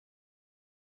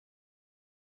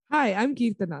Hi, I'm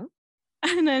Kirtana,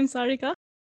 And I'm Sarika.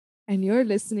 and you're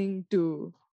listening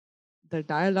to the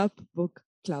Dial Up Book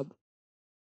Club.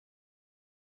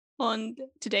 On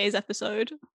today's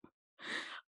episode,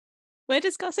 we're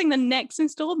discussing the next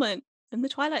installment in the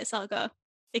Twilight Saga,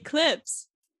 Eclipse.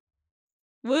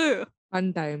 Woo!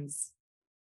 Fun times.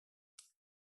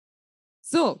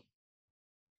 So,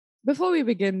 before we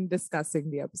begin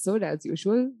discussing the episode, as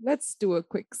usual, let's do a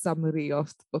quick summary of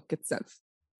the book itself.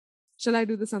 Shall I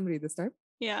do the summary this time?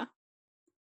 Yeah.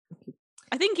 Okay.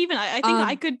 I think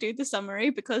I could do the summary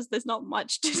because there's not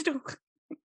much to talk.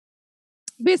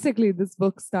 Basically, this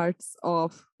book starts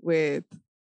off with.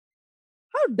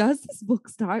 How does this book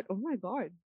start? Oh my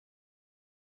god.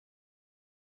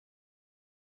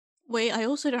 Wait, I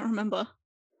also don't remember.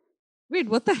 Wait,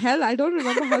 what the hell? I don't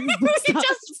remember how this book We starts.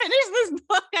 just finished this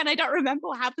book and I don't remember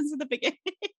what happens in the beginning.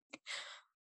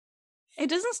 It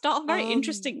doesn't start very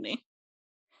interestingly.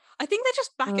 I think they're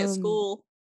just back at school.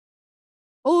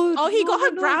 Oh, he got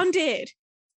her grounded.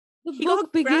 The He book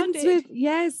got begins grounded with,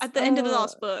 yes. At the end of the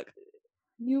last book.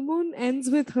 New Moon ends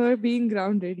with her being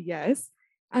grounded, yes.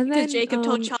 And Because then Jacob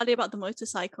told Charlie about the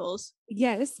motorcycles.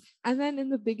 Yes. And then in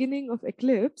the beginning of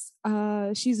Eclipse,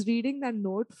 she's reading that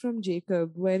note from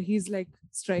Jacob where he's like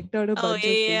striked out a bunch of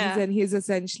things and he's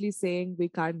essentially saying we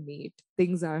can't meet.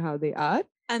 Things are how they are.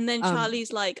 And then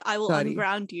Charlie's like, I will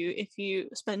unground you if you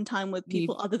spend time with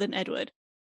people other than Edward.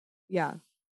 Yeah.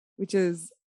 Which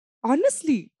is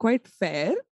honestly quite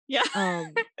fair. Yeah.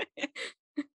 And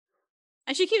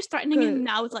she keeps threatening him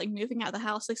now with like moving out of the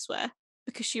house, I swear.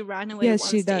 Because she ran away once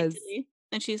to Italy.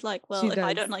 And she's like, well, if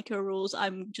I don't like your rules,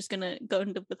 I'm just going to go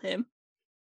and live with him.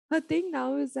 Her thing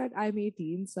now is that I'm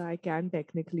 18, so I can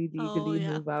technically legally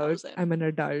move out. I'm an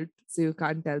adult, so you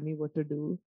can't tell me what to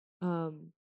do.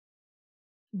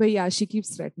 But yeah, she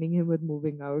keeps threatening him with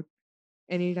moving out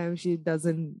anytime she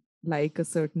doesn't like a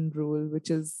certain rule, which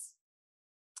is,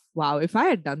 wow, if I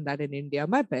had done that in India,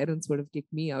 my parents would have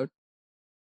kicked me out.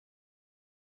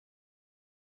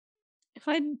 If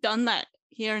I'd done that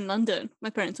here in London, my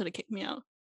parents would have kicked me out.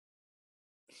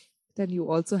 Then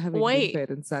you also have Indian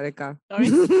parents, Sarika. Sorry?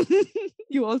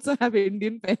 You also have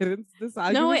Indian parents. This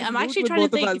argument no, wait, I'm actually trying to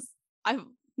think.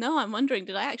 I'm wondering,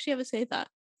 did I actually ever say that?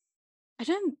 I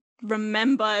don't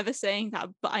remember ever saying that,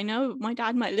 but I know my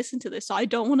dad might listen to this, so I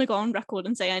don't want to go on record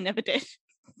and say I never did.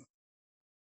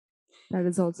 That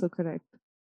is also correct.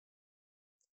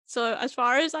 So as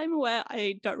far as I'm aware,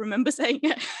 I don't remember saying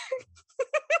it.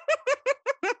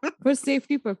 For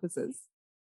safety purposes.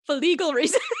 For legal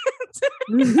reasons.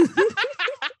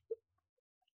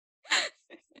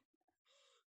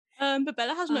 But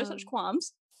Bella has no such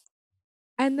qualms.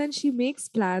 And then she makes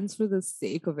plans for the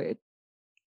sake of it,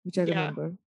 which I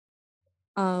remember.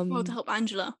 Well, to help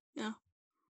Angela, yeah.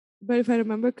 But if I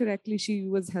remember correctly, she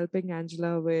was helping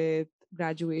Angela with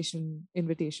graduation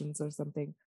invitations or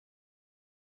something.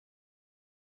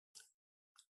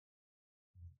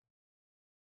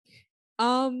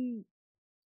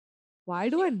 Why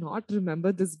do I not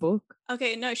remember this book?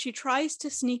 Okay, no, she tries to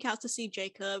sneak out to see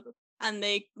Jacob, and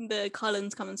the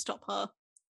Cullens come and stop her.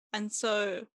 And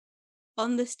so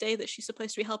on this day that she's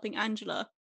supposed to be helping Angela,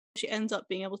 she ends up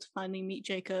being able to finally meet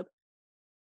Jacob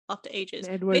after ages.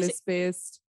 And Edward is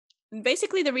pissed.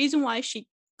 Basically, the reason why she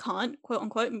can't, quote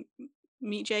unquote,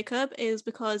 meet Jacob is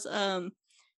because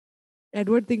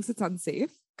Edward thinks it's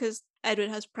unsafe. Because Edward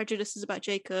has prejudices about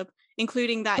Jacob,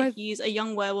 including that he's a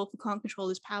young werewolf who can't control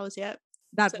his powers yet.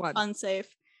 That one.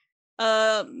 Unsafe.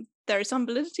 There is some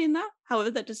validity in that. However,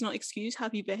 that does not excuse how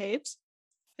he behaves.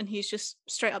 And he's just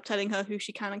straight up telling her who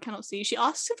she can and cannot see. She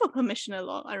asks him for permission a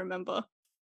lot, I remember.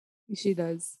 She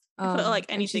does. I felt like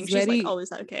anything. She's like, oh, is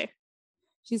that okay?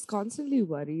 She's constantly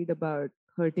worried about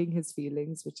hurting his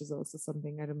feelings, which is also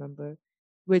something I remember,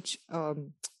 which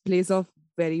plays off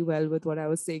very well with what I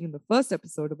was saying in the first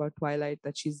episode about Twilight,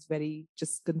 that she's very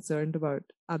just concerned about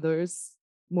others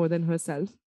more than herself.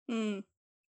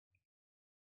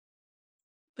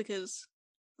 Because,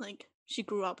 like, she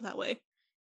grew up that way.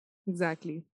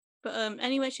 Exactly. But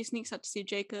anyway, she sneaks out to see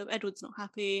Jacob. Edward's not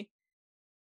happy.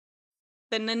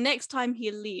 Then the next time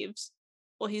he leaves,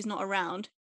 or he's not around,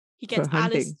 he gets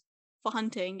Alice for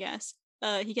hunting, yes.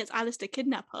 He gets Alice to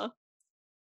kidnap her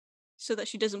so that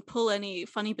she doesn't pull any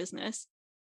funny business.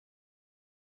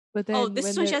 But then this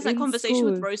is when she has that conversation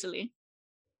with Rosalie.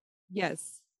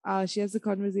 Yes. She has a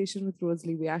conversation with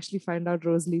Rosalie. We actually find out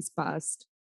Rosalie's past,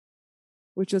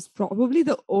 which was probably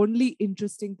the only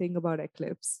interesting thing about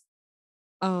Eclipse.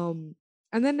 And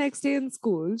then next day in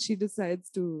school, she decides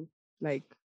to, like,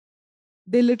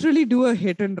 they literally do a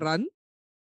hit and run.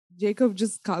 Jacob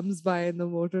just comes by in the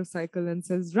motorcycle and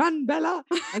says, "Run, Bella!"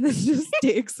 and then just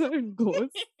takes her and goes.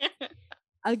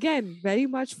 Again, very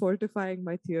much fortifying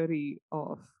my theory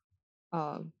of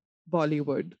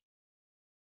Bollywood.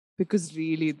 Because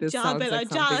really, this sounds like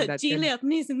something that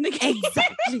can...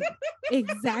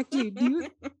 Exactly. Do you...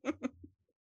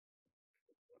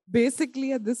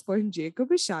 Basically, at this point,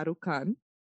 Jacob is Shah Rukh Khan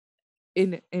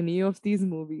in any of these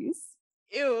movies.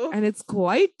 Ew. And it's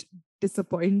quite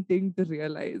disappointing to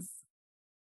realize.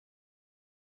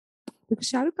 Because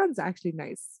Shah Rukh Khan's actually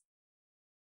nice.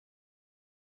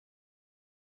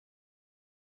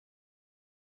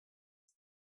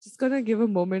 Just gonna give a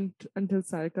moment until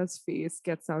Sarika's face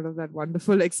gets out of that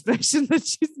wonderful expression that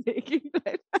she's making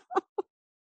right now.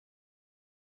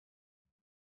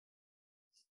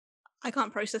 I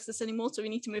can't process this anymore, so we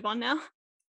need to move on now.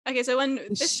 Okay, so when the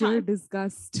this sheer time,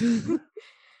 disgust.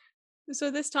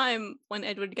 So this time when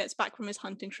Edward gets back from his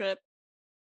hunting trip,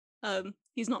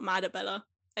 he's not mad at Bella,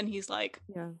 and he's like,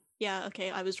 yeah, okay,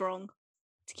 I was wrong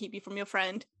to keep you from your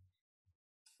friend.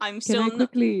 Can I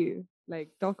quickly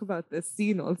talk about this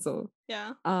scene also?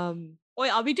 Yeah. Wait,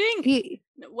 are we doing...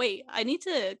 Wait, I need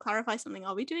to clarify something.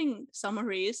 Are we doing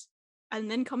summaries and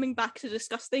then coming back to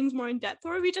discuss things more in depth,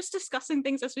 or are we just discussing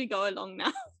things as we go along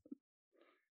now?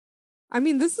 I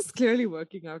mean, this is clearly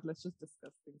working out. Let's just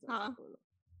discuss things as we go along.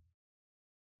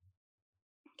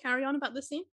 Carry on about the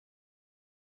scene.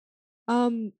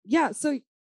 Yeah, so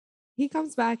he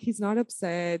comes back, he's not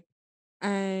upset,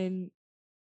 and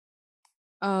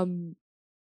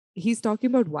he's talking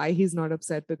about why he's not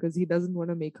upset, because he doesn't want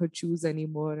to make her choose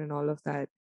anymore and all of that.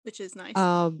 Which is nice.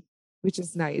 Which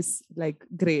is nice. Like,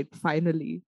 great,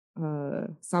 finally.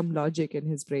 Some logic in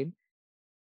his brain.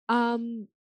 All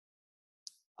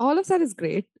of that is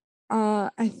great. I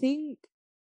think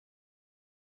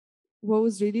what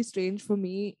was really strange for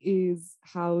me is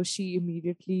how she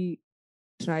immediately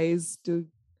tries to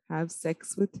have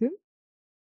sex with him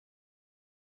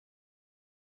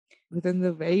within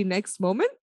the very next moment.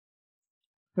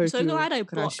 I'm so glad I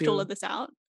blocked all of this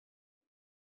out.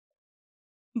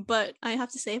 But I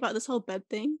have to say about this whole bed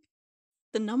thing,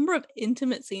 the number of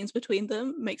intimate scenes between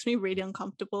them makes me really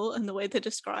uncomfortable, and the way they're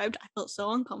described, I felt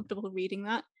so uncomfortable reading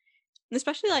that. And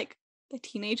especially the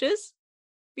teenagers.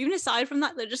 Even aside from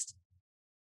that, they're just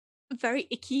very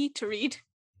icky to read.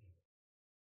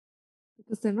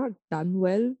 Because they're not done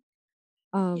well.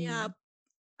 Yeah.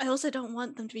 I also don't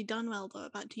want them to be done well, though,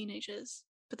 about teenagers.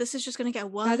 But this is just going to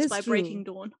get worse by Breaking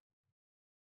Dawn.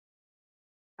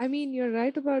 I mean, you're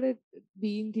right about it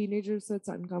being teenagers, so it's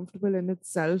uncomfortable in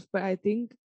itself. But I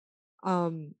think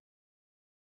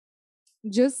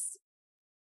just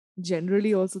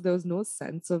generally also there was no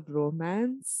sense of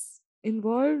romance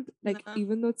involved.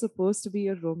 Even though it's supposed to be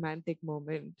a romantic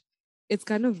moment, it's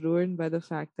kind of ruined by the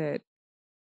fact that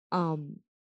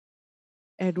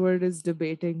Edward is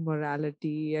debating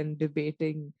morality and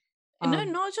debating... No,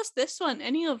 not just this one.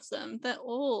 Any of them. They're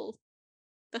all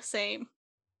the same.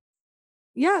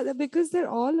 Yeah, because they're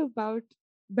all about...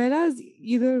 Bella's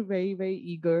either very, very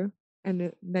eager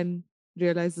and then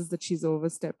realizes that she's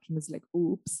overstepped and is like,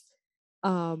 oops.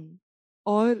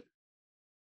 Or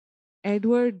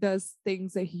Edward does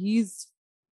things that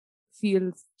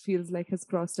feels like has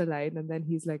crossed a line, and then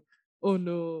he's like, oh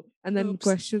no, and then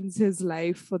questions his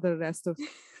life for the rest of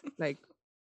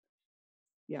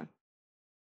yeah.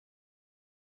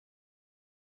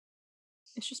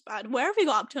 It's just bad. Where have we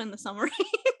got up to in the summary?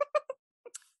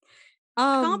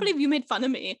 I can't believe you made fun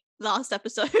of me last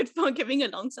episode for giving a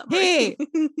long summary. Hey!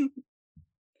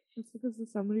 It's because the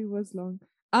summary was long.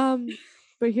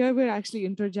 But here we're actually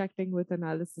interjecting with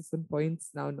analysis and points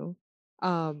now, no?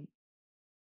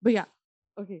 But yeah,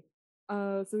 okay.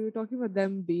 So we were talking about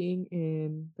them being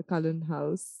in the Cullen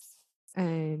house,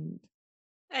 and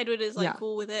Edward is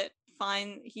cool with it.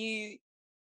 Fine. He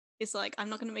is like, I'm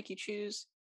not going to make you choose.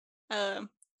 I'm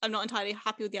not entirely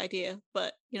happy with the idea,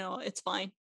 but it's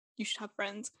fine. You should have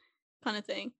friends, kind of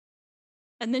thing.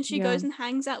 And then she goes and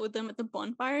hangs out with them at the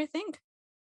bonfire, I think.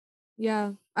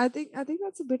 Yeah, I think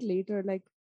that's a bit later.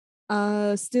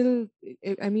 Still,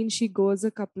 I mean, she goes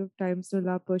a couple of times to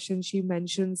La Push, and she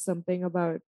mentions something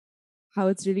about how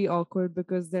it's really awkward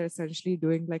because they're essentially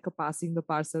doing like a passing the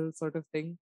parcel sort of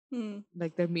thing.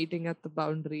 Like they're meeting at the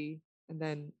boundary, and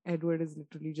then Edward is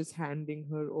literally just handing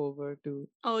her over to...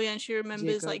 Oh yeah, and she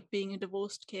remembers Jacob. being a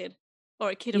divorced kid, or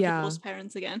a kid of divorced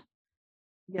parents again.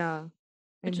 Yeah,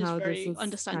 which is very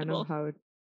understandable. Kind of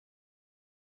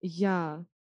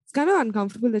it's kind of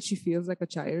uncomfortable that she feels like a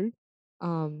child.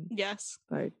 Yes,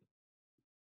 right.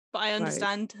 But I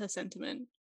understand her sentiment.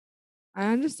 I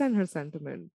understand her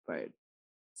sentiment, but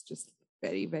it's just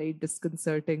very, very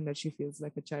disconcerting that she feels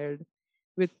like a child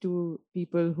with two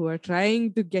people who are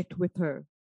trying to get with her.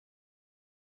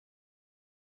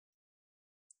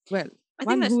 Well,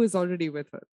 one who is already with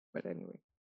her, but anyway.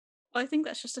 I think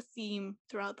that's just a theme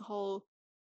throughout the whole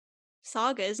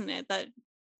saga, isn't it? That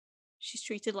she's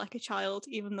treated like a child,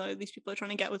 even though these people are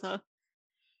trying to get with her.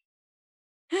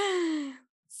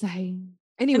 Sighing.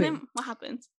 Anyway. And then what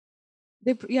happens?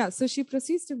 So she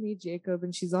proceeds to meet Jacob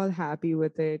and she's all happy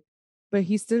with it, but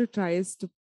he still tries to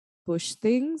push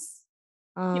things.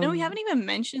 We haven't even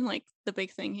mentioned like the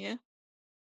big thing here.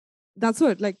 That's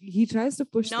what, like, he tries to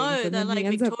push things. No, that like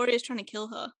Victoria's trying to kill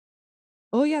her.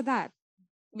 Oh yeah, that.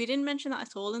 We didn't mention that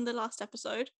at all in the last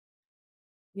episode.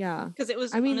 Yeah. Because it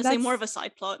was, honestly, more of a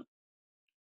side plot.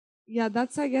 Yeah,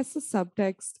 that's, I guess, the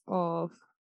subtext of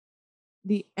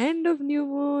the end of New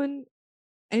Moon,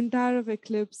 entire of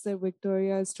Eclipse, that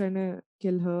Victoria is trying to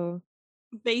kill her.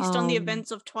 Based on the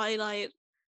events of Twilight,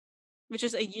 which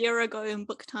is a year ago in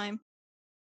book time.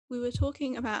 We were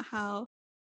talking about how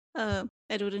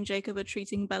Edward and Jacob are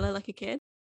treating Bella like a kid.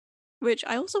 Which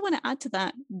I also want to add to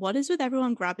that. What is with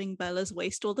everyone grabbing Bella's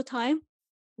waist all the time?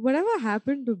 Whatever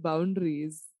happened to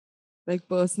boundaries? Like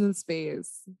personal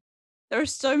space? There are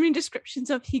so many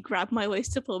descriptions of he grabbed my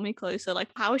waist to pull me closer. Like,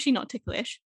 how is she not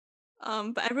ticklish?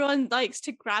 But everyone likes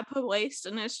to grab her waist,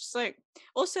 and it's just like,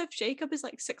 also if Jacob is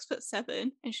like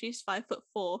 6'7" and she's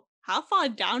 5'4", how far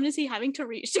down is he having to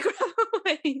reach to grab her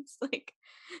waist? Like,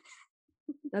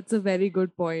 that's a very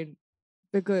good point,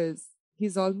 because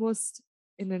he's almost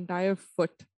an entire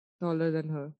foot taller than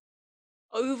her.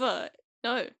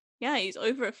 He's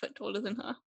over a foot taller than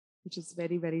her, which is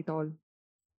very, very tall.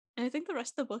 And I think the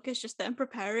rest of the book is just them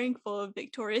preparing for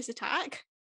Victoria's attack.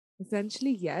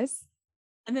 Essentially, yes.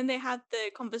 And then they have the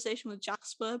conversation with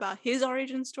Jasper about his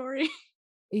origin story.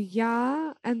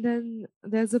 Yeah, and then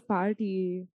there's a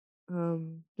party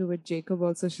to which Jacob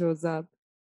also shows up,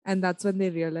 and that's when they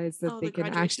realize that they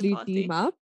can actually team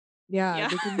up. Yeah.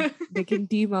 They can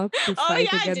team up to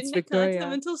fight against Victoria. I didn't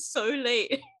them until so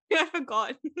late. I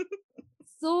forgot.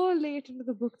 So late into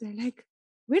the book, they're like,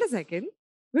 "Wait a second,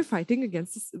 we're fighting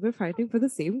for the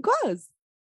same cause.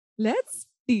 Let's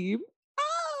team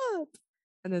up."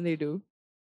 And then they do.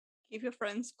 Keep your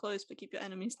friends close, but keep your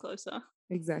enemies closer.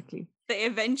 Exactly. They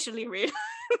eventually realize.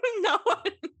 No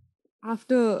one.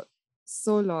 After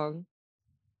so long.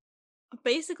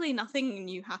 Basically, nothing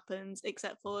new happens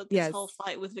except for this whole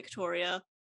fight with Victoria.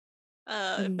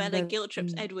 Bella guilt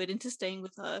trips Edward into staying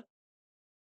with her.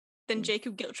 Then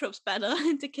Jacob guilt trips Bella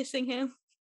into kissing him.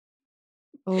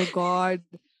 Oh God.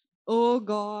 Oh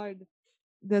God.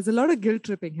 There's a lot of guilt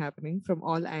tripping happening from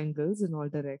all angles in all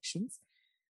directions.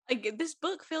 Like, this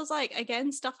book feels like,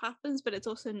 again, stuff happens, but it's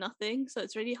also nothing. So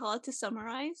it's really hard to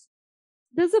summarize.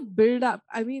 There's a build-up.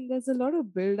 I mean, there's a lot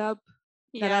of build-up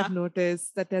that I've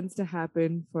noticed that tends to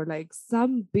happen for like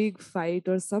some big fight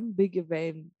or some big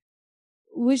event,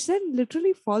 which then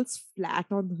literally falls flat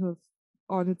on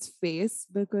its face,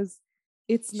 because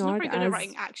it's not very good at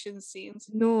writing action scenes.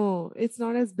 No, it's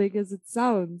not as big as it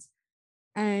sounds.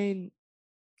 And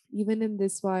even in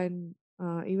this one,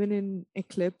 even in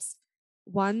Eclipse,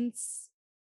 once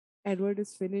Edward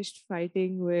is finished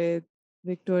fighting with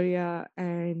Victoria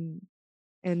and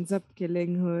ends up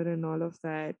killing her and all of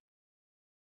that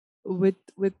with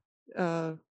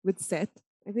Seth,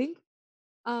 I think.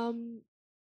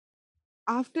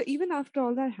 After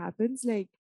all that happens, like,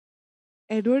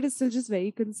 Edward is still just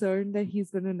very concerned that he's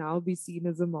gonna now be seen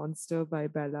as a monster by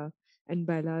Bella, and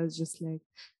Bella is just like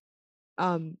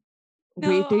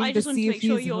waiting to see if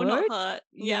he's hurt. Not hurt.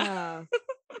 Yeah.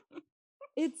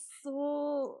 It's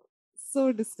so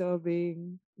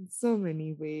disturbing in so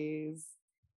many ways.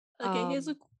 Okay,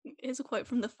 here's a quote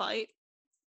from the fight.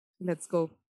 Let's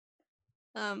go.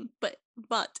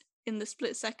 But in the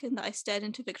split second that I stared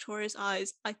into Victoria's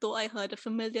eyes, I thought I heard a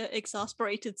familiar,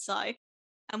 exasperated sigh.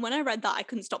 And when I read that, I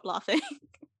couldn't stop laughing.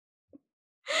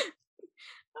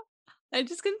 I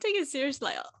just couldn't take it seriously.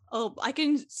 Like, oh, I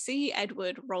can see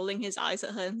Edward rolling his eyes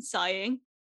at her and sighing.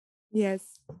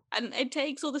 Yes. And it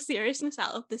takes all the seriousness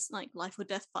out of this, like, life or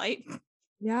death fight.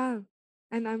 Yeah.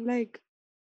 And I'm like,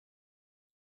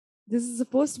 this is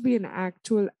supposed to be an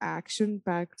actual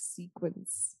action-packed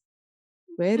sequence.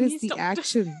 Where is the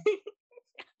action?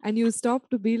 And you stop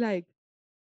to be like,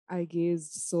 I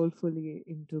gazed soulfully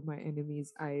into my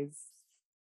enemy's eyes.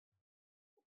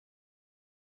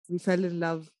 We fell in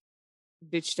love,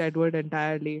 ditched Edward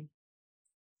entirely.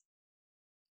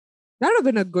 That would have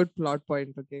been a good plot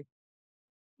point, okay?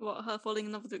 What, her falling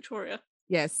in love with Victoria?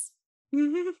 Yes.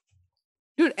 Dude,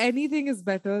 anything is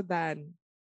better than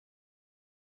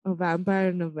a vampire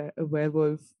and a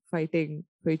werewolf fighting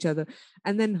for each other.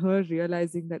 And then her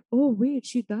realizing that, oh, wait,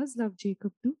 she does love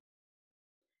Jacob too.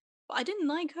 But I didn't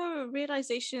like her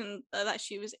realization that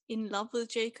she was in love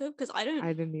with Jacob, because I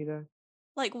didn't either.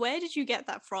 Like, where did you get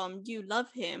that from? You love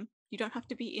him. You don't have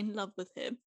to be in love with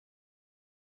him.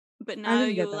 But now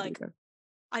you're like, either.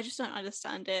 I just don't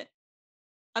understand it.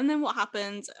 And then what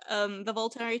happens? The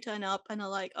Volturi turn up and are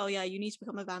like, oh yeah, you need to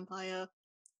become a vampire.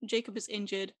 Jacob is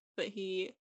injured, but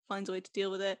he finds a way to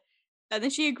deal with it. And then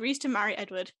she agrees to marry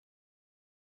Edward.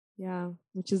 Yeah,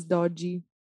 which is dodgy.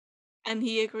 And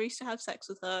he agrees to have sex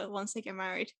with her once they get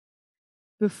married.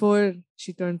 Before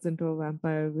she turns into a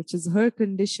vampire, which is her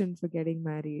condition for getting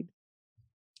married.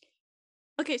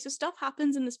 Okay, so stuff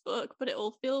happens in this book, but it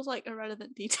all feels like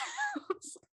irrelevant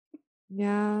details.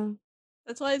 Yeah.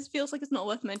 That's why it feels like it's not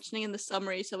worth mentioning in the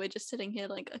summary, so we're just sitting here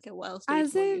like, okay, what else do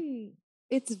As in,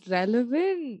 it's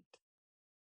relevant,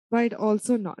 but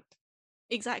also not.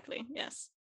 Exactly, yes.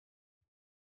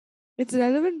 It's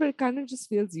relevant, but it kind of just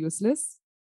feels useless.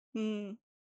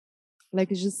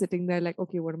 Like it's just sitting there like,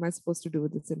 okay, what am I supposed to do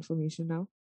with this information now?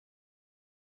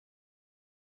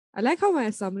 I like how my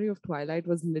summary of Twilight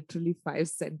was literally 5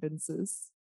 sentences.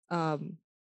 And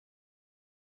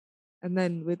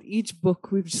then with each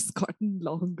book, we've just gotten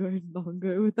longer and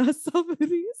longer with our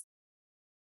summaries.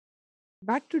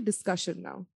 Back to discussion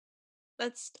now.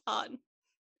 Let's start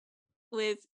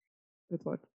with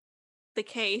what? The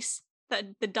case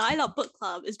that the Dial Up Book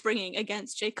Club is bringing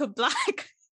against Jacob Black.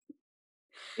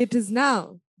 It is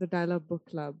now the Dial Up Book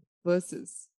Club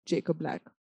versus Jacob Black.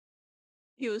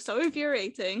 He was so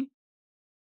infuriating.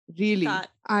 Really?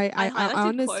 I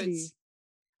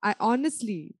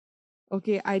honestly,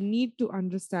 okay, I need to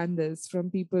understand this from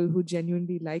people who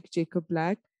genuinely like Jacob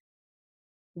Black.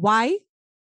 Why?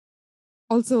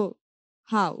 Also,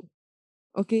 how?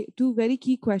 Okay, 2 very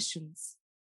key questions.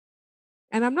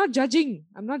 And I'm not judging.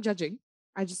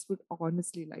 I just would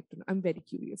honestly like to know. I'm very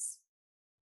curious.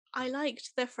 I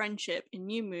liked their friendship in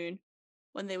New Moon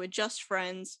when they were just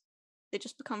friends. They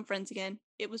just become friends again.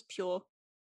 It was pure.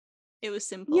 It was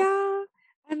simple. Yeah.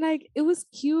 And like, it was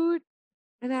cute.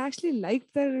 And I actually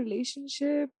liked their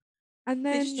relationship. And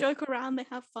then they just joke around, they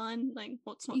have fun. Like,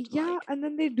 what's not to like? Yeah, and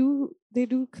then they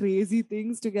do crazy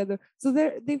things together. So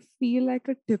they feel like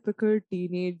a typical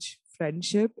teenage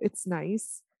friendship. It's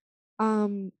nice.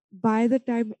 By the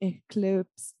time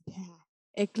Eclipse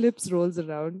rolls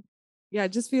around, yeah,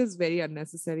 it just feels very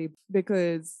unnecessary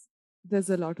because there's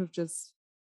a lot of just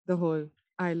the whole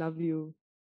I love you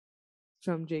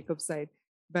from Jacob's side.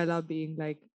 Bella being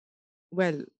like,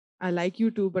 well, I like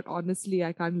you too, but honestly,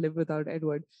 I can't live without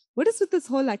Edward. What is with this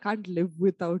whole I can't live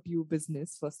without you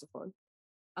business, first of all?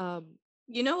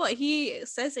 You know what? He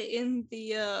says it in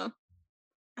the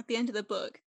at the end of the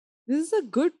book. This is a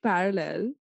good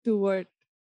parallel to what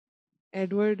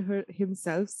Edward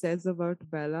himself says about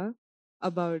Bella,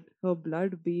 about her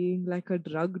blood being like a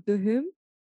drug to him.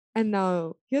 And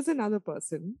now here's another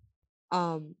person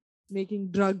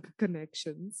making drug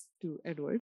connections to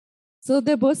Edward. So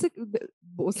they're basically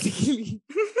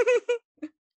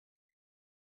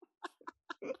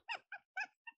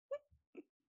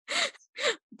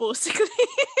basically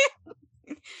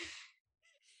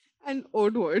an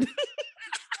odd word.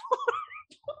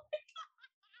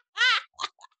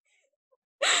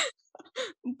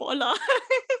 Bola.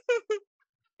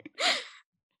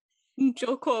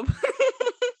 Jacob.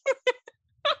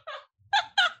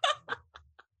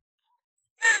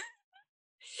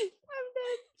 I'm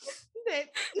dead.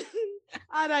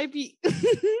 R.I.P.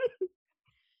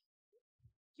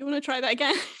 You want to try that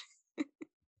again?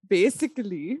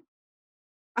 Basically,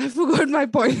 I forgot my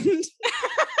point.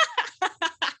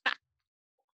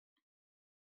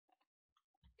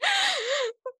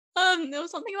 There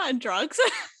was something about drugs.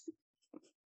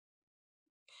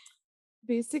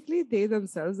 Basically, they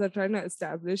themselves are trying to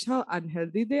establish how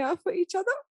unhealthy they are for each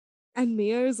other. And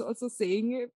Mayer is also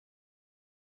saying it.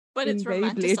 But it's very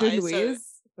blatant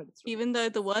ways. So even though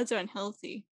the words are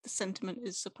unhealthy, the sentiment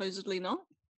is supposedly not.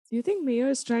 Do you think Mayer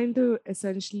is trying to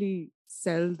essentially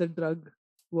sell the drug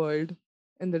world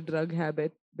and the drug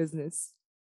habit business?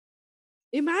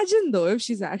 Imagine though if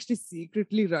she's actually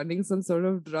secretly running some sort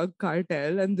of drug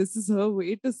cartel and this is her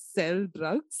way to sell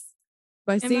drugs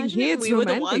by saying, hey, it's romantic. We were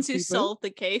the ones who solved the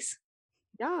case.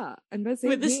 Yeah, and by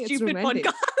saying, with this stupid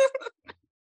podcast.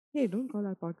 Hey, don't call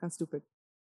our podcast stupid.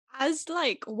 As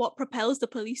like what propels the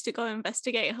police to go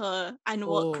investigate her and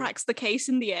what cracks the case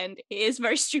in the end, it is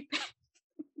very stupid.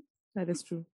 That is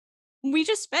true. We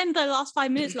just spend the last 5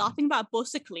 minutes laughing about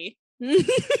Basically.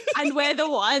 And we're the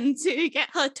ones who get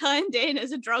her turned in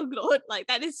as a drug lord. Like,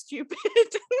 that is stupid.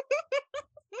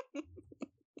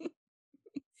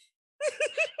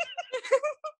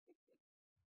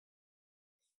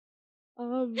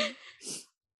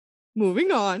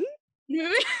 Moving on.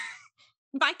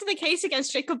 Back to the case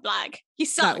against Jacob Black. He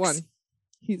sucks. That one.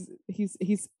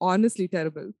 He's honestly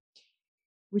terrible.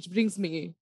 Which brings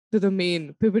me to the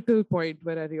main pivotal point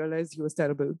where I realized he was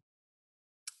terrible.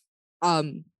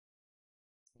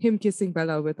 Him kissing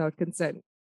Bella without consent.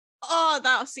 Oh,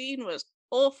 that scene was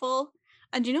awful.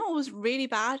 And you know what was really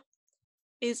bad?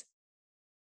 Is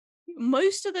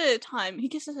most of the time, he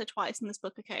kisses her twice in this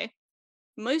book, okay?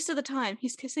 Most of the time,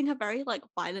 he's kissing her very, like,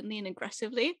 violently and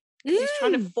aggressively. He's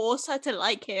trying to force her to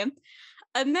like him.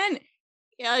 And then,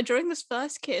 during this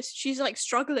first kiss, she's, like,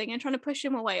 struggling and trying to push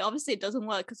him away. Obviously, it doesn't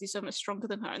work because he's so much stronger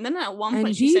than her. And then at one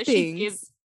point, she says she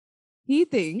gives... He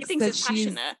thinks that it's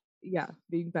passionate.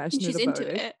 Being passionate she's about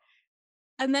into it.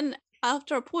 And then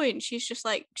after a point, she's just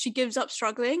like, she gives up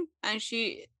struggling and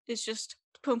she is just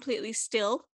completely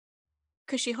still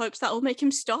because she hopes that will make him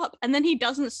stop. And then he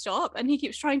doesn't stop and he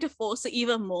keeps trying to force it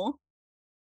even more.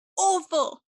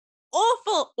 Awful.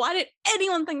 Why did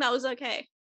anyone think that was okay?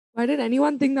 Why did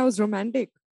anyone think that was romantic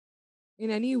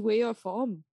in any way or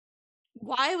form?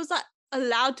 Why was that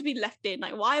allowed to be left in?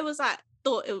 Like, why was that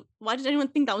why did anyone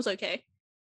think that was okay?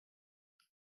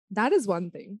 That is one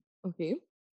thing. Okay.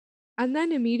 And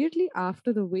then immediately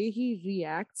after, the way he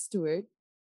reacts to it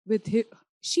with him,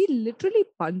 she literally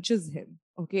punches him.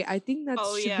 Okay. I think that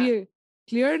should be a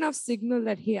clear enough signal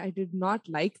that, hey, I did not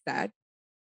like that.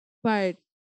 But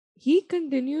he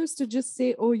continues to just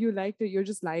say, oh, you liked it. You're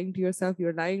just lying to yourself.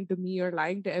 You're lying to me. You're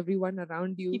lying to everyone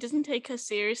around you. He doesn't take her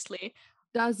seriously.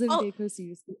 Doesn't take her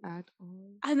seriously at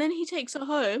all. And then he takes her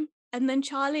home. And then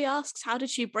Charlie asks, how did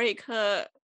she break her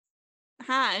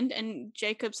hand? And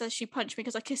Jacob says, she punched me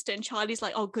because I kissed her. And Charlie's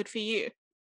like, oh, good for you.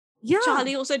 Yeah.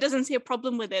 Charlie also doesn't see a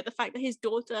problem with it. The fact that his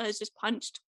daughter has just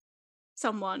punched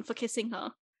someone for kissing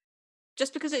her.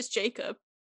 Just because it's Jacob.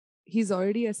 He's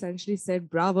already essentially said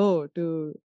bravo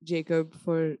to Jacob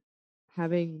for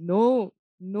having no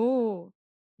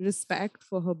respect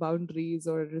for her boundaries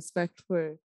or respect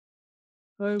for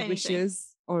her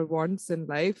wishes or wants in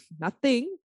life.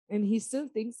 Nothing. And he still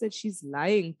thinks that she's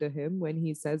lying to him when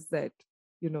he says that,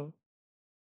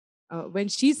 when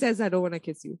she says, I don't want to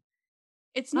kiss you.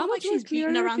 It's not like she's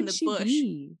beating around the bush.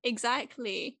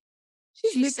 Exactly.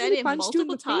 She said it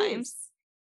multiple times.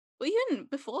 But even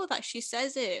before that, she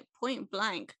says it point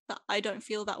blank that I don't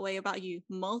feel that way about you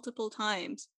multiple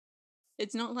times.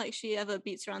 It's not like she ever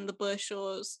beats around the bush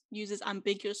or uses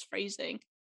ambiguous phrasing.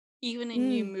 Even in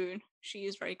New Moon, she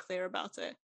is very clear about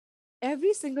it.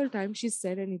 Every single time she's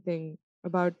said anything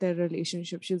about their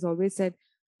relationship, she's always said,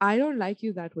 I don't like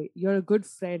you that way. You're a good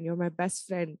friend. You're my best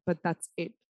friend, but that's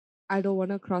it. I don't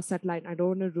want to cross that line. I don't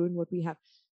want to ruin what we have.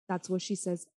 That's what she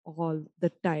says all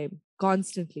the time,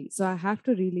 constantly. So I have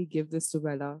to really give this to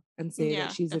Bella and say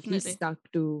that she's definitely at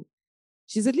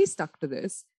least stuck to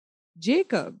this.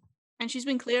 Jacob. And she's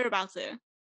been clear about it.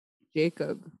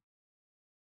 Jacob.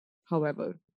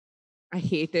 However, I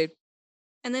hate it.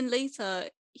 And then later,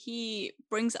 he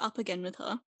brings it up again with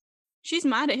her. She's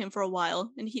mad at him for a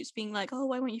while and he keeps being like, oh,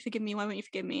 why won't you forgive me? Why won't you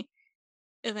forgive me?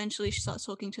 Eventually, she starts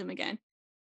talking to him again.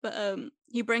 But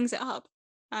he brings it up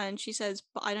and she says,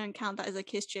 but I don't count that as a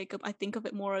kiss, Jacob. I think of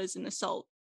it more as an assault.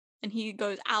 And he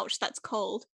goes, ouch, that's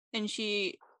cold. And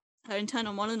her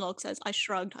internal monologue says, I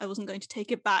shrugged. I wasn't going to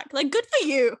take it back. Like, good for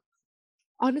you.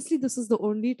 Honestly, this is the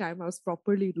only time I was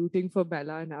properly rooting for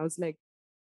Bella. And I was like,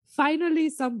 finally,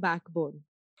 some backbone.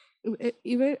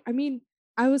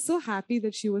 I was so happy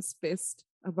that she was pissed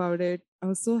about it. I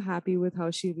was so happy with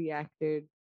how she reacted.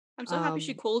 I'm so happy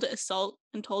she called it assault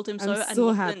and told him so. I'm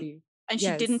so happy. And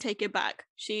she didn't take it back.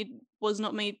 She was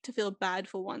not made to feel bad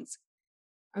for once.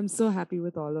 I'm so happy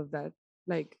with all of that.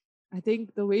 Like, I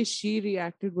think the way she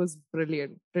reacted was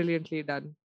brilliantly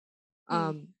done.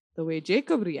 The way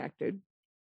Jacob reacted,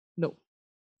 no.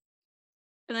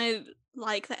 And I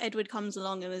like that Edward comes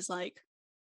along and is like,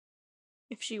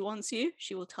 if she wants you,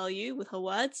 she will tell you with her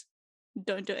words.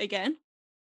 Don't do it again.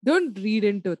 Don't read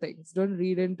into things. Don't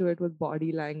read into it with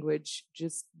body language.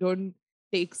 Just don't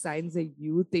take signs that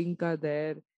you think are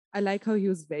there. I like how he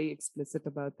was very explicit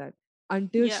about that.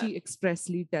 Until she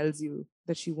expressly tells you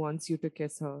that she wants you to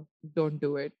kiss her, don't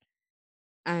do it.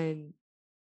 And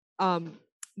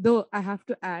though I have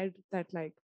to add that,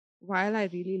 like, while I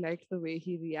really liked the way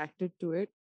he reacted to it,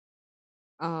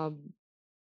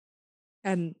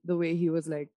 and the way he was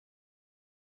like,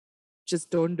 just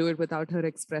don't do it without her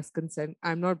express consent.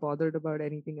 I'm not bothered about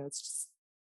anything else. Just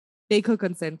take her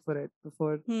consent for it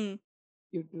before you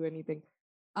do anything.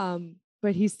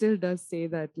 But he still does say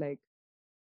that, like,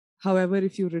 however,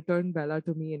 if you return Bella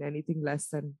to me in anything less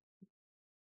than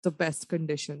the best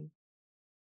condition,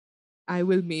 I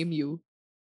will maim you.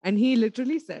 And he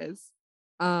literally says,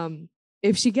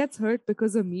 if she gets hurt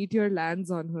because a meteor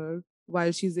lands on her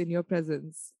while she's in your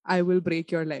presence, I will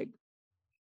break your leg.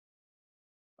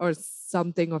 Or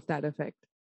something of that effect.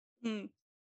 Mm.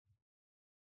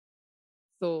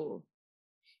 So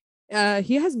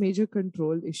he has major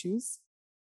control issues.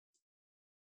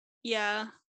 Yeah,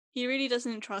 he really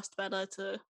doesn't trust Bella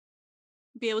to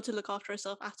be able to look after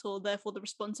herself at all. Therefore, the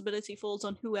responsibility falls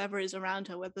on whoever is around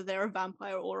her, whether they're a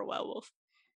vampire or a werewolf.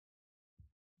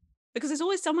 Because there's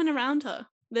always someone around her.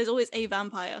 There's always a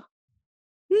vampire,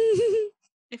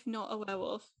 if not a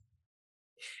werewolf.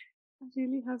 I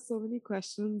really have so many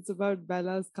questions about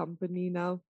Bella's company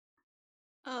now.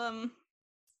 That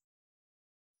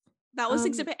was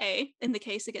Exhibit A in the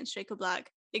case against Jacob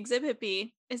Black. Exhibit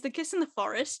B is the kiss in the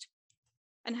forest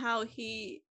and how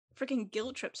he freaking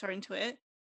guilt trips her into it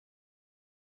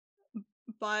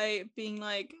by being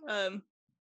like,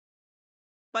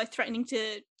 by threatening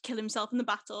to kill himself in the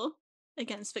battle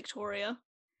against Victoria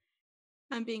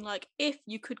and being like, if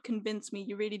you could convince me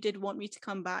you really did want me to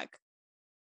come back,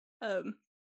 and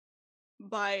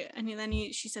then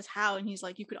she says how, and he's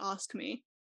like, you could ask me.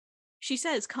 She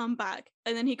says, come back,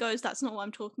 and then he goes, that's not what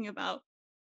I'm talking about.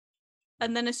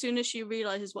 And then as soon as she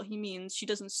realizes what he means, she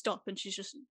doesn't stop, and she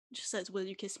just says, will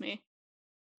you kiss me?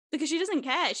 Because she doesn't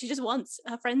care. She just wants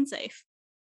her friend safe.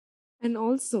 And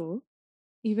also,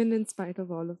 even in spite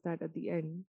of all of that, at the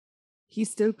end, he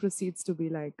still proceeds to be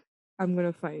like, I'm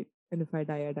going to fight. And if I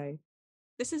die, I die.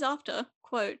 This is after,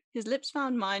 quote, his lips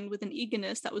found mine with an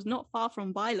eagerness that was not far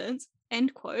from violence,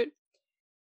 end quote.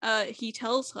 He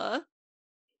tells her,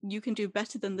 you can do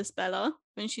better than this, Bella,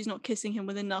 when she's not kissing him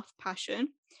with enough passion.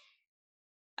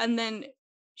 And then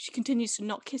she continues to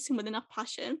not kiss him with enough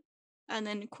passion. And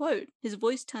then, quote, his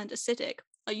voice turned acidic.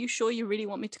 Are you sure you really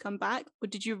want me to come back? Or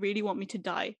did you really want me to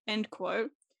die? End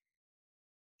quote.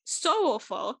 So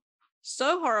awful.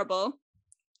 So horrible.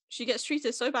 She gets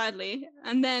treated so badly.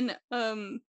 And then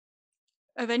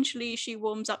eventually she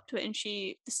warms up to it, and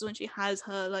this is when she has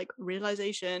her like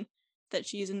realization that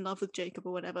she's in love with Jacob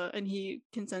or whatever, and he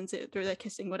can sense it through their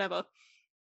kissing, whatever.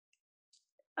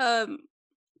 But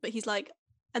he's like,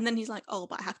 and then he's like, oh,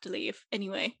 but I have to leave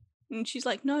anyway. And she's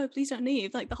like, no, please don't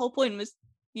leave. Like, the whole point was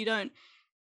you don't.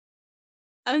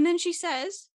 And then she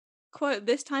says, quote,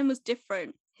 this time was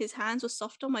different. His hands were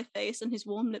soft on my face and his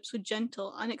warm lips were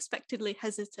gentle, unexpectedly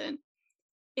hesitant.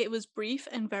 It was brief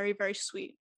and very, very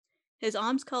sweet. His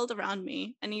arms curled around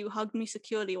me and he hugged me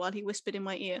securely while he whispered in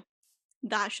my ear,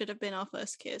 that should have been our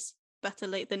first kiss. Better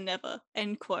late than never,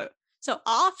 end quote. So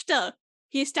after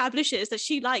he establishes that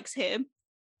she likes him,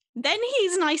 then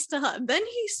he's nice to her. Then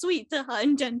he's sweet to her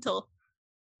and gentle.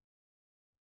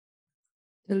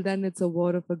 Till then, it's a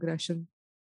war of aggression.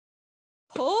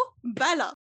 Poor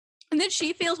Bella. And then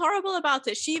she feels horrible about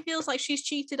it. She feels like she's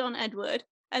cheated on Edward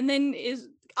and then is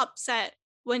upset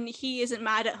when he isn't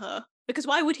mad at her. Because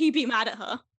why would he be mad at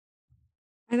her?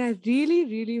 And I really,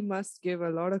 really must give a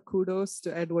lot of kudos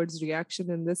to Edward's reaction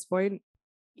in this point.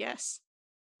 Yes.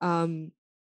 I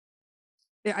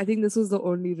think this was the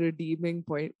only redeeming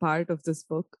part of this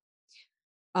book.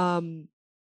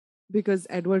 Because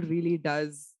Edward really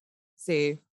does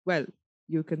say, well,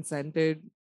 you consented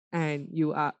and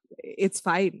you are, it's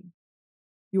fine.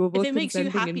 You were both if it makes you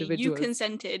happy, individuals. you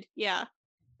consented. Yeah.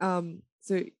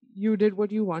 So you did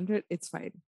what you wanted. It's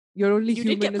fine. You're only you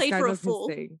human. Did get played for a fool.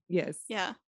 His thing. Yes.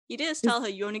 Yeah. He did tell her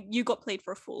you got played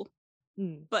for a fool.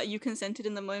 But you consented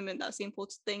in the moment. That's the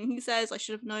important thing. He says, I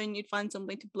should have known you'd find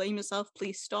something to blame yourself.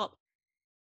 Please stop.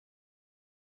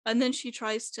 And then she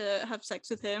tries to have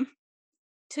sex with him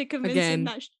to convince him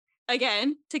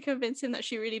that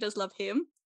she really does love him.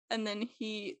 And then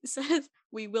he says,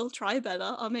 we will try,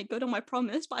 Bella. I'll make good on my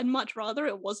promise, but I'd much rather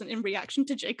it wasn't in reaction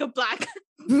to Jacob Black.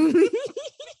 Which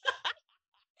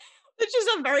is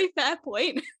a very fair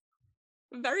point.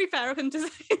 Very fair of him to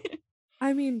say.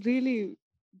 I mean, really,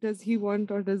 does he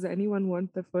want, or does anyone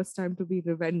want the first time to be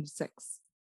revenge sex?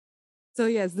 So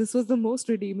yes, this was the most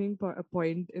redeeming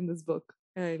point in this book.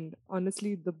 And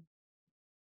honestly, the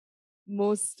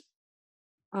most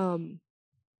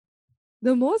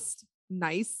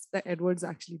nice that Edward's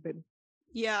actually been.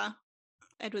 Yeah,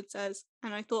 Edward says,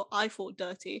 and I fought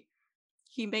dirty.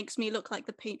 He makes me look like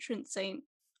the patron saint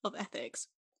of ethics.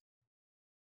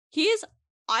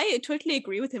 I totally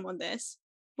agree with him on this,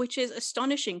 which is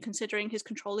astonishing considering his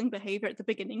controlling behavior at the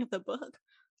beginning of the book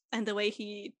and the way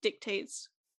he dictates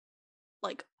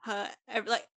like her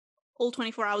like all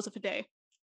 24 hours of a day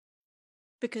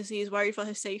because he's worried for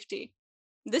her safety.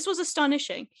 This was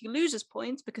astonishing. He loses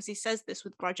points because he says this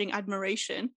with grudging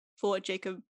admiration for what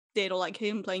Jacob did, or like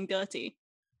him playing dirty.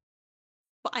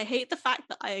 But I hate the fact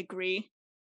that I agree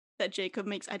that Jacob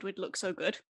makes Edward look so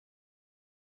good.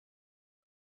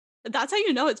 That's how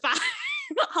you know it's bad.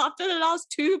 After the last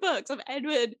 2 books of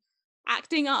Edward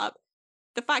acting up,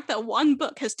 the fact that one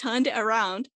book has turned it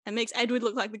around and makes Edward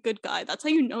look like the good guy, that's how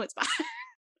you know it's bad.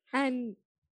 And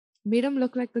made him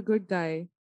look like the good guy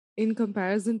in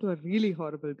comparison to a really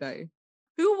horrible guy.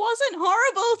 Who wasn't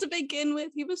horrible to begin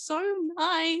with. He was so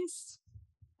nice.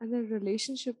 And their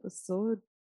relationship was so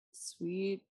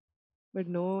sweet. But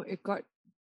no, it got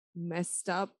messed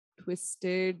up,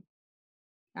 twisted,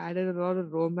 added a lot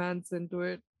of romance into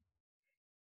it.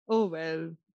 Oh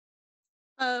well.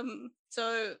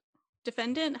 So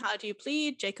defendant, how do you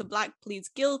plead? Jacob Black pleads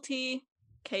guilty.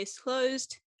 Case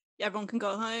closed. Everyone can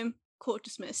go home. Court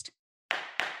dismissed.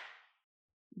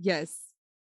 Yes.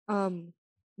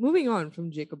 Moving on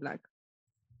from Jacob Black.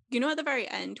 You know, at the very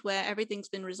end where everything's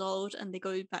been resolved and they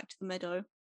go back to the meadow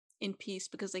in peace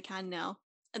because they can now.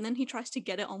 And then he tries to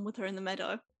get it on with her in the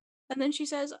meadow. And then she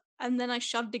says, and then I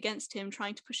shoved against him,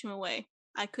 trying to push him away.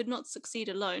 I could not succeed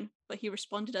alone, but he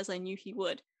responded as I knew he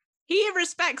would. He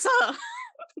respects her.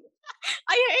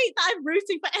 I hate that I'm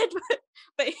rooting for Edward,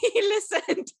 but he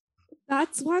listened.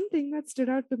 That's one thing that stood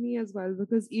out to me as well,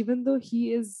 because even though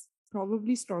he is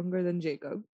probably stronger than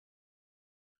Jacob,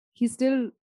 he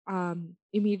still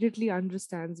immediately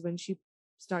understands when she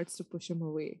starts to push him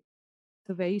away.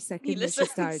 The very second that she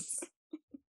starts,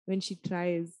 when she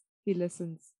tries, he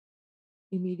listens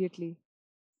immediately.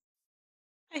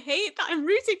 I hate that I'm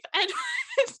rooting for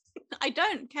Edward. I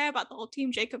don't care about the whole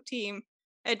Team Jacob, Team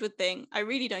Edward thing. I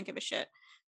really don't give a shit.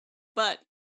 But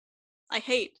I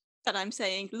hate that I'm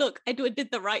saying, look, Edward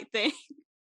did the right thing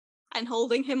and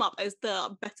holding him up as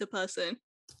the better person.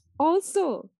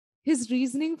 Also, his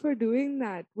reasoning for doing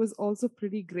that was also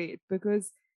pretty great,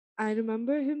 because I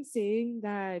remember him saying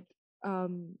that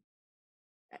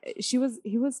he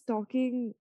was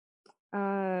talking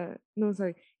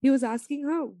he was asking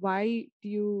her, why do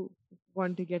you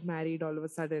want to get married all of a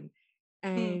sudden?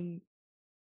 And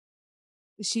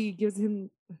she gives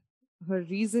him her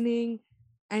reasoning,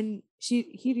 and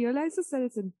he realizes that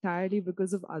it's entirely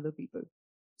because of other people.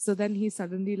 So then he's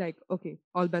suddenly like, okay,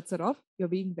 all bets are off. You're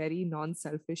being very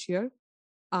non-selfish here.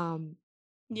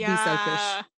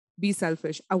 Be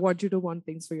selfish. I want you to want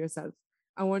things for yourself.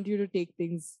 I want you to take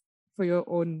things for your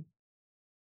own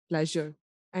pleasure.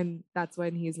 And that's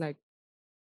when he's like,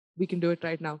 we can do it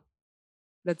right now.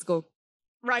 Let's go.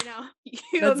 Right now.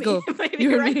 Let's go.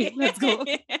 You and me. Let's go.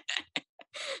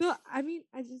 So I mean,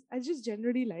 I just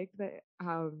generally like that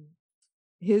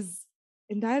his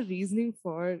entire reasoning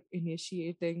for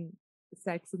initiating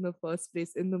sex in the first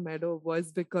place in the meadow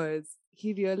was because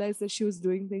he realized that she was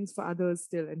doing things for others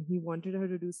still, and he wanted her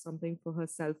to do something for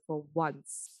herself for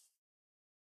once.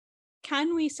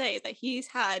 Can we say that he's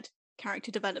had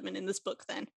character development in this book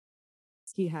then?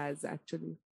 He has,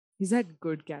 actually. He's had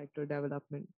good character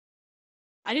development.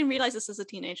 I didn't realize this as a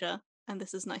teenager, and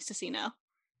this is nice to see now.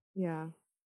 Yeah.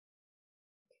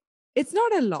 It's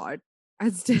not a lot.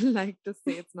 I'd still like to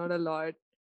say it's not a lot,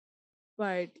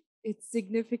 but it's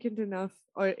significant enough,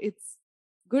 or it's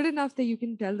good enough that you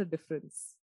can tell the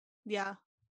difference. Yeah.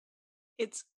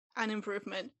 It's an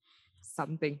improvement.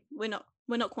 Something. We're not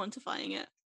quantifying it.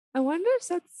 I wonder if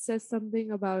that says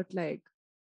something about like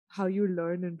how you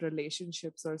learn in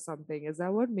relationships or something. Is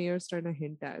that what Mayer's trying to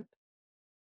hint at?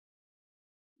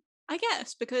 I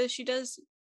guess, because she does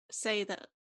say that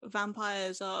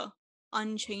vampires are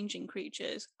unchanging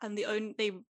creatures, and the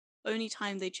only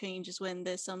time they change is when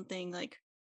there's something like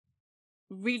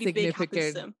really big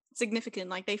happens to them. Significant,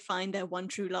 like they find their one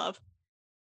true love,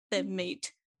 their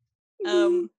mate.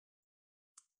 And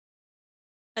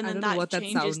then I don't know what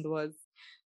changes, that sound was.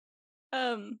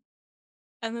 And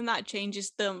then that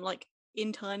changes them like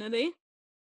internally.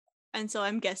 And so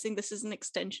I'm guessing this is an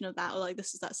extension of that, or like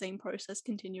this is that same process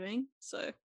continuing.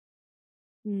 So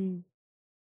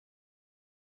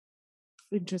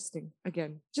interesting.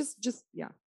 Again, just yeah.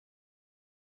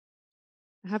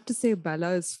 I have to say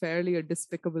Bella is fairly a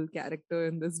despicable character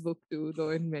in this book too,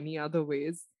 though in many other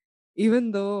ways.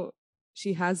 Even though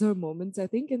she has her moments, I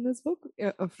think, in this book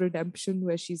of redemption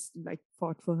where she's like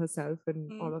fought for herself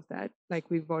and all of that, like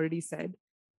we've already said.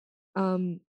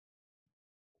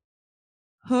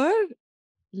 Her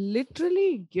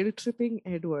literally guilt-tripping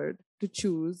Edward to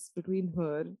choose between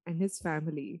her and his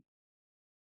family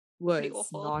was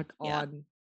not on.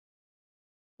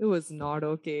 It was not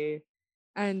okay.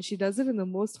 And she does it in the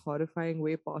most horrifying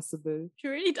way possible. She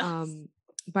really does.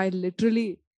 By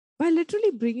literally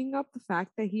bringing up the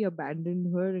fact that he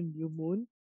abandoned her in New Moon,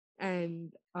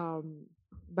 and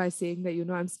by saying that,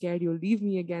 I'm scared you'll leave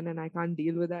me again and I can't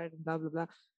deal with that, and blah blah blah.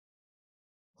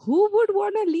 Who would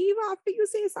want to leave after you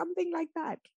say something like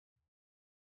that?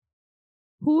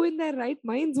 Who in their right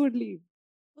minds would leave?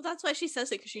 Well, that's why she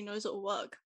says it, because she knows it'll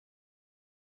work.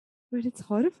 But it's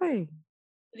horrifying.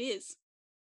 It is.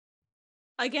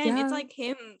 Again, it's like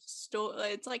him.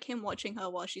 It's like him watching her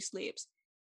while she sleeps.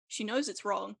 She knows it's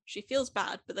wrong. She feels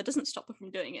bad, but that doesn't stop her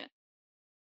from doing it.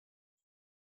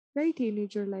 Very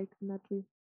teenager-like in that way.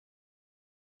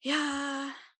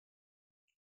 Yeah.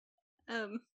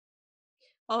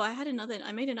 Oh,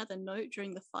 I made another note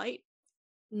during the fight.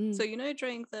 So, you know,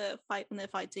 during the fight when they're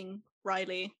fighting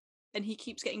Riley and he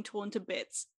keeps getting torn to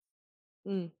bits.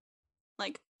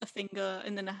 Like a finger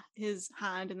and then his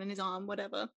hand and then his arm,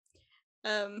 whatever.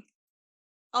 Oh,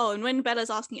 and when Bella's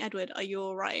asking Edward, are you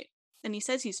alright? And he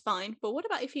says he's fine, but what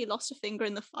about if he lost a finger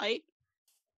in the fight?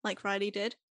 Like Riley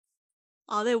did?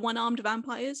 Are there one-armed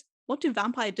vampires? What do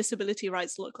vampire disability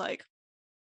rights look like?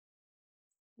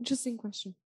 Interesting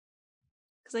question.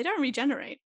 Because they don't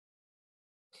regenerate.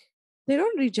 They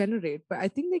don't regenerate, but I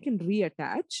think they can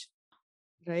reattach,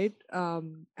 right?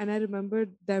 And I remember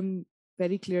them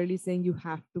very clearly saying you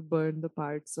have to burn the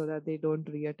parts so that they don't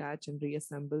reattach and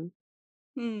reassemble.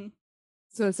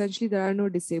 So essentially, there are no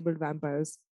disabled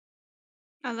vampires.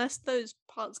 Unless those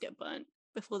parts get burnt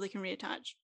before they can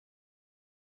reattach.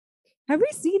 Have we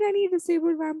seen any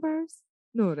disabled vampires?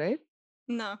 No, right?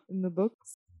 No. In the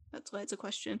books? That's why it's a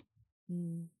question.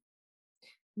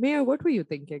 Maya, what were you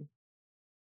thinking?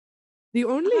 The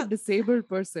only disabled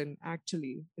person,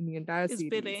 actually, in the entire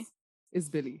series is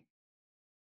Billy.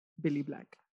 Billy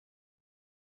Black.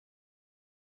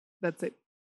 That's it.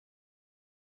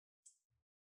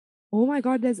 Oh my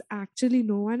God, there's actually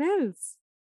no one else.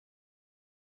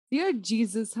 Dear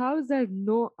Jesus, how is there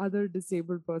no other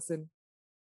disabled person?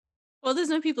 Well, there's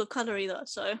no people of color either,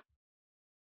 so.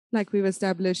 Like we've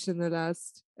established in the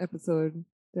last episode,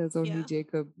 there's only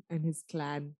Jacob and his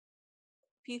clan.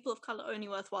 People of color only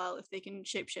worthwhile if they can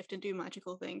shapeshift and do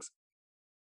magical things.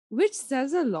 Which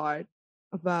says a lot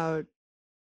about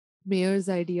Mayer's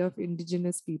idea of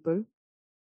indigenous people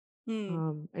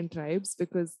and tribes,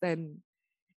 because then,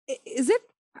 is it,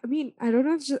 I mean, I don't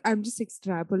know if I'm just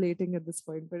extrapolating at this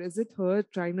point, but is it her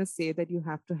trying to say that you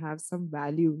have to have some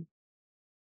value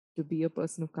to be a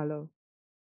person of color?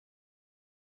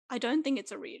 I don't think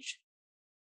it's a reach.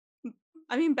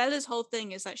 I mean, Bella's whole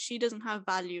thing is that she doesn't have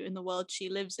value in the world she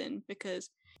lives in because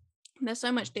there's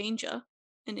so much danger,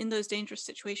 and in those dangerous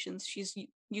situations, she's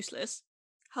useless.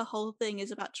 Her whole thing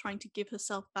is about trying to give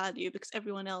herself value because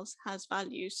everyone else has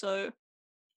value. So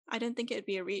I don't think it'd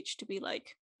be a reach to be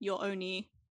like, you're only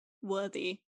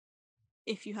worthy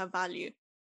if you have value.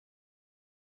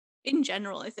 In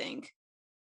general, I think.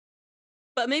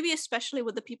 But maybe especially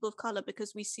with the people of color,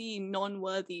 because we see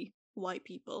non-worthy white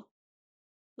people.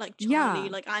 Like Charlie,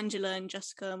 like Angela and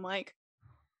Jessica and Mike.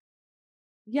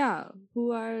 Yeah,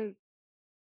 who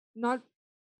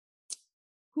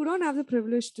don't have the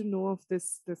privilege to know of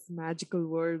this magical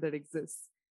world that exists.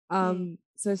 So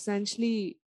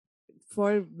essentially,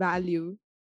 for value,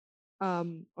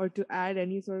 or to add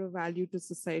any sort of value to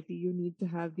society, you need to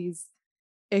have these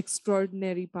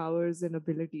extraordinary powers and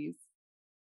abilities.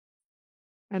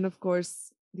 And of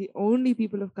course, the only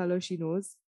people of color she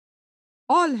knows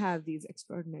all have these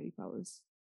extraordinary powers.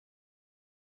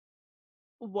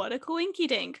 What a coinky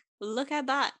dink. Look at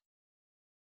that.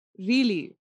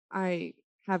 Really, I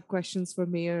have questions for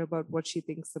Mayer about what she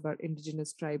thinks about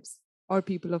indigenous tribes or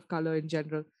people of color in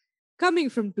general, coming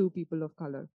from two people of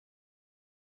color.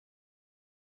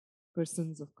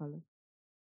 Persons of color.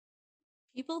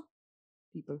 People.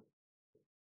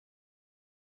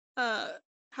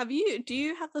 Do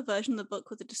you have the version of the book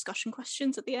with the discussion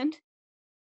questions at the end?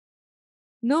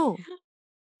 No.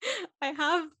 I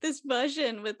have this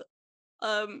version with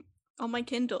on my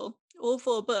Kindle, all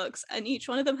 4 books, and each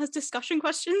one of them has discussion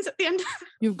questions at the end.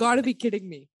 You've got to be kidding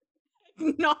me.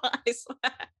 No, I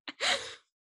swear.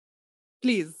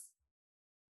 Please.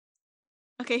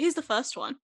 Okay, here's the first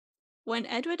one. When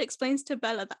Edward explains to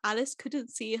Bella that Alice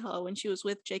couldn't see her when she was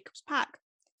with Jacob's pack,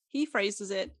 he phrases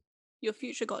it, "Your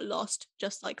future got lost,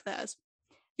 just like theirs.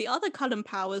 The other Cullen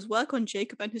powers work on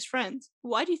Jacob and his friends.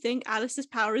 Why do you think Alice's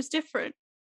power is different?"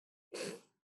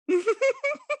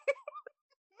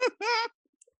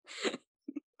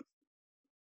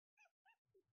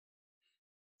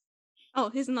 Oh,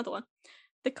 here's another one.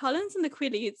 The Cullens and the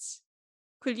Quileutes.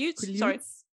 Sorry.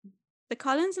 The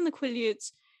Cullens and the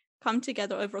Quileutes come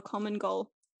together over a common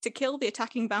goal: to kill the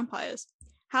attacking vampires.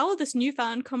 How will this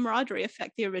newfound camaraderie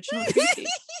affect the original treaty?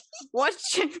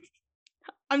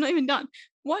 I'm not even done.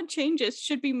 What changes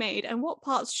should be made and what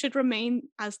parts should remain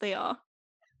as they are?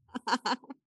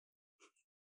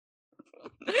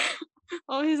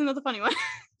 Oh, here's another funny one.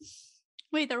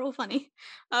 Wait, they're all funny.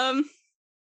 Bella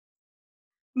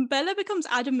becomes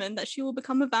adamant that she will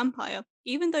become a vampire,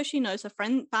 even though she knows her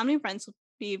family and friends will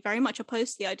be very much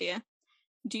opposed to the idea.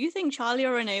 Do you think Charlie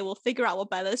or Renee will figure out what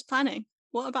Bella is planning?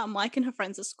 What about Mike and her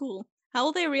friends at school? How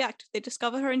will they react if they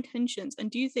discover her intentions, and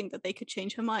do you think that they could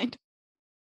change her mind?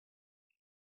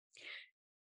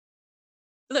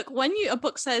 Look, when a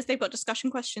book says they've got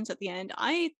discussion questions at the end,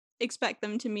 I expect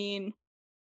them to mean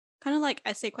kind of like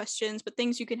essay questions, but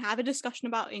things you can have a discussion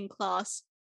about in class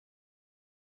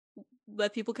where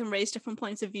people can raise different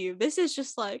points of view. This is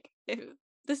just like,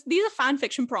 these are fan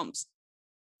fiction prompts.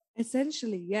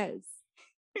 Essentially, yes.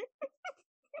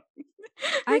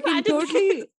 I can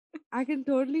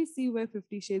totally see where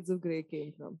 50 Shades of Grey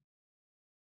came from.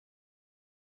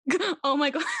 Oh my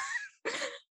god.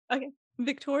 Okay.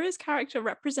 Victoria's character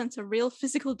represents a real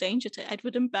physical danger to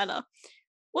Edward and Bella.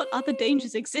 What other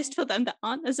dangers exist for them that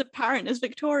aren't as apparent as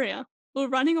Victoria? Will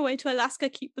running away to Alaska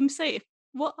keep them safe?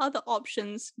 What other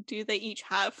options do they each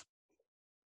have?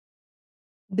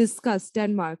 Discuss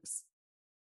 10 marks.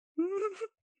 What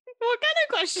kind of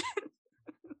question?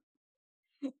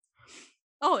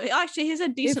 Oh, actually, here's a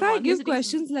decent one. If I give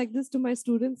questions like this to my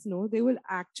students, no, they will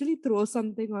actually throw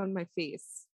something on my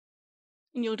face.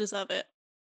 And you'll deserve it.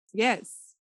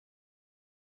 Yes.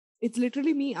 It's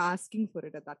literally me asking for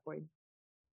it at that point.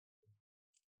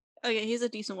 Okay, here's a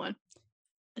decent one.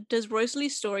 Does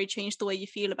Rosalie's story change the way you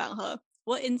feel about her?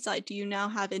 What insight do you now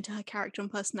have into her character and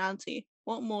personality?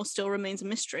 What more still remains a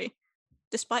mystery?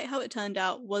 Despite how it turned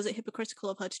out, was it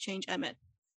hypocritical of her to change Emmett?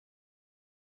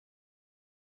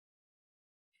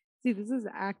 See, this is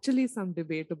actually some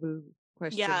debatable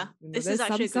question. Yeah, this is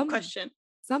actually a good question.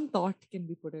 Some thought can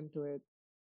be put into it.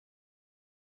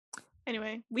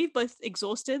 Anyway, we've both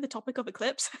exhausted the topic of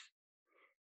Eclipse.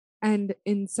 And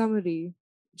in summary,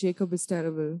 Jacob is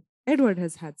terrible. Edward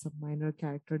has had some minor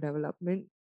character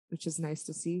development, which is nice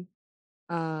to see.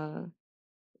 Bella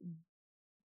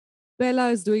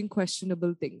is doing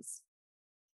questionable things.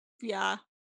 Yeah,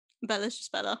 Bella's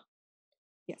just Bella.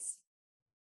 Yes.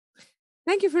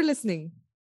 Thank you for listening.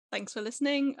 Thanks for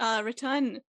listening.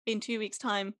 Return in 2 weeks'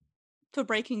 time for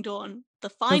Breaking Dawn, the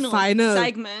final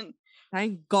segment.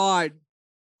 Thank God.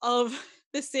 Of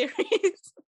the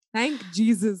series. Thank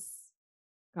Jesus,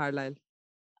 Carlisle.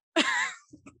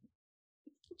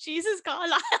 Jesus,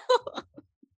 Carlisle.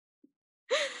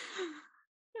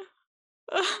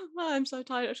 I'm so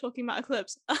tired of talking about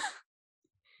Eclipse.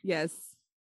 Yes.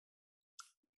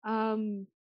 If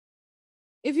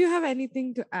you have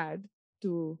anything to add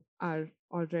to our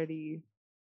already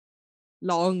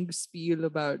long spiel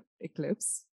about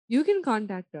Eclipse, you can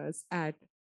contact us at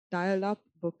Dial Up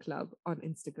Book Club on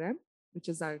Instagram, which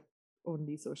is our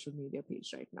only social media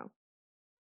page right now.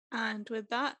 And with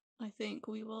that, I think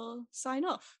we will sign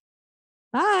off.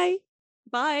 Bye.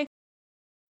 Bye.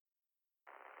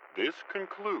 This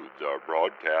concludes our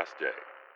broadcast day.